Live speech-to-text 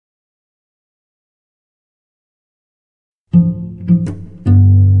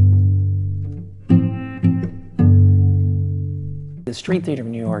The street theater of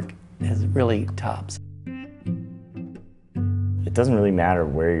New York is really tops. It doesn't really matter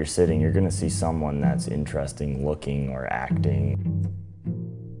where you're sitting, you're going to see someone that's interesting looking or acting.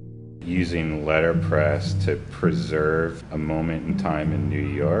 Using letterpress to preserve a moment in time in New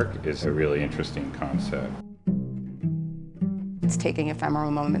York is a really interesting concept. It's taking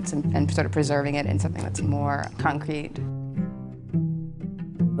ephemeral moments and sort of preserving it in something that's more concrete.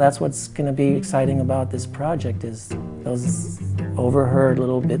 That's what's going to be exciting about this project, is those overheard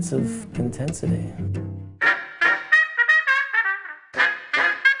little bits of intensity.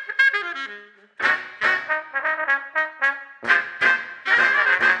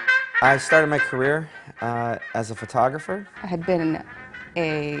 I started my career as a photographer. I had been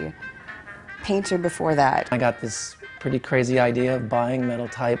a painter before that. I got this pretty crazy idea of buying metal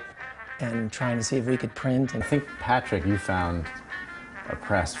type and trying to see if we could print. I think, Patrick, you found a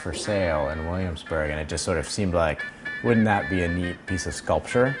press for sale in Williamsburg, and it just sort of seemed like, wouldn't that be a neat piece of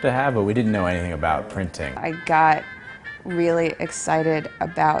sculpture to have? But we didn't know anything about printing. I got really excited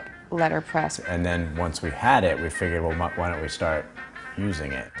about letterpress. And then once we had it, we figured, well, why don't we start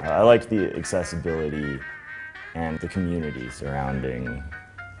using it? I liked the accessibility and the community surrounding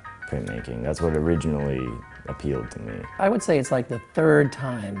printmaking. That's what originally appealed to me. I would say it's like the third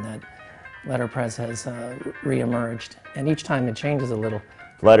time that letterpress has re-emerged, and each time it changes a little.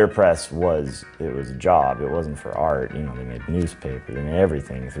 Letterpress was a job. It wasn't for art. You know, they made newspaper, they made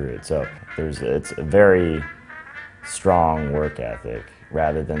everything through it. So it's a very strong work ethic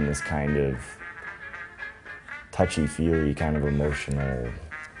rather than this kind of touchy-feely kind of emotional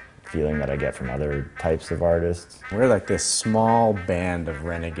feeling that I get from other types of artists. We're like this small band of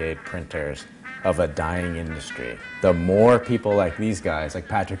renegade printers of a dying industry. The more people like these guys, like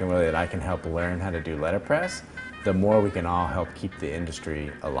Patrick and Willie, that I can help learn how to do letterpress, the more we can all help keep the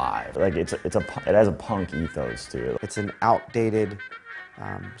industry alive. Like it has a punk ethos to it. It's an outdated,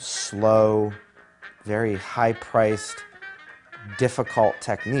 slow, very high-priced, difficult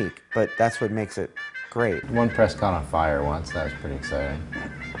technique, but that's what makes it great. One press caught on fire once. That was pretty exciting.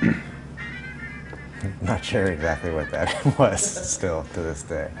 Not sure exactly what that was still to this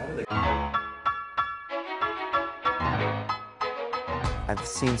day. I've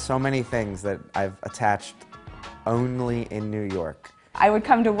seen so many things that I've attached only in New York. I would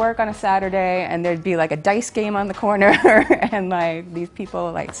come to work on a Saturday and there'd be like a dice game on the corner and like these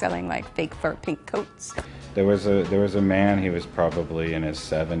people like selling like fake fur pink coats. There was a man, he was probably in his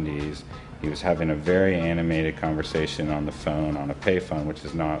 70s. He was having a very animated conversation on the phone, on a payphone, which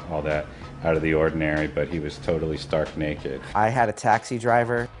is not all that out of the ordinary, but he was totally stark naked. I had a taxi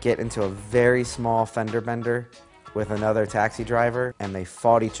driver get into a very small fender bender with another taxi driver, and they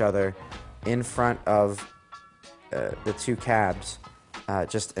fought each other in front of the two cabs,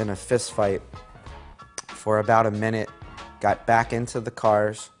 just in a fist fight for about a minute, got back into the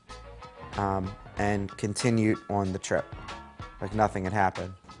cars, and continued on the trip like nothing had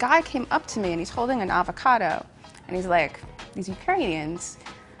happened. Guy came up to me and he's holding an avocado and he's like, these Ukrainians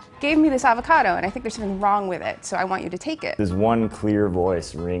gave me this avocado and I think there's something wrong with it, so I want you to take it. This one clear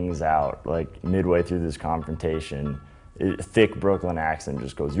voice rings out like midway through this confrontation. A thick Brooklyn accent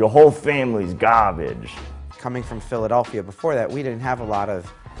just goes, "Your whole family's garbage." Coming from Philadelphia, before that we didn't have a lot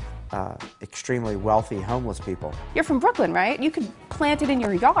of extremely wealthy homeless people. You're from Brooklyn, right? You could plant it in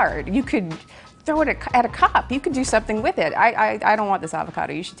your yard. You could throw it at a cop. You could do something with it. I don't want this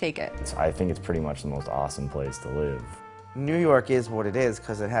avocado. You should take it. I think it's pretty much the most awesome place to live. New York is what it is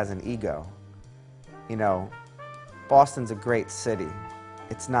because it has an ego. You know, Boston's a great city.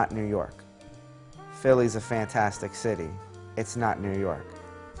 It's not New York. Philly's a fantastic city. It's not New York.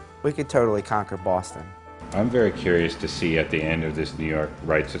 We could totally conquer Boston. I'm very curious to see at the end of this New York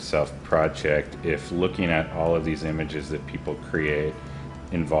Writes Itself project if looking at all of these images that people create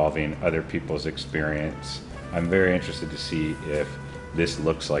involving other people's experience, I'm very interested to see if this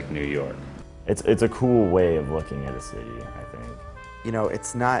looks like New York. It's a cool way of looking at a city, I think. You know,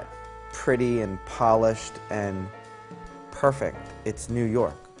 it's not pretty and polished and perfect. It's New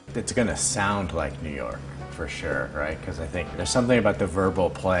York. It's going to sound like New York, for sure, right? Because I think there's something about the verbal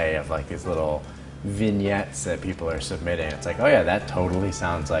play of like these little vignettes that people are submitting. It's like, oh yeah, that totally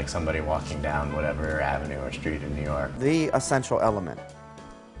sounds like somebody walking down whatever avenue or street in New York. The essential element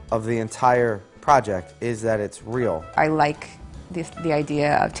of the entire project is that it's real. I like the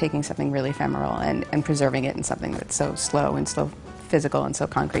idea of taking something really ephemeral and preserving it in something that's so slow and so physical and so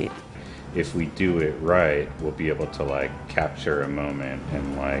concrete. If we do it right, we'll be able to like capture a moment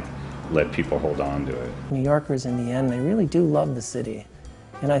and like let people hold on to it. New Yorkers, in the end, they really do love the city.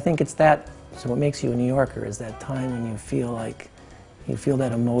 And I think it's that So what makes you a New Yorker is that time when you feel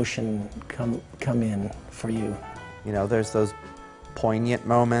that emotion come in for you. You know, there's those poignant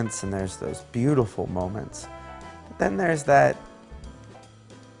moments and there's those beautiful moments. But then there's that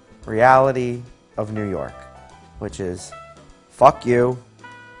reality of New York, which is, fuck you,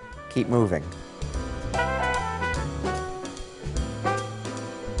 keep moving.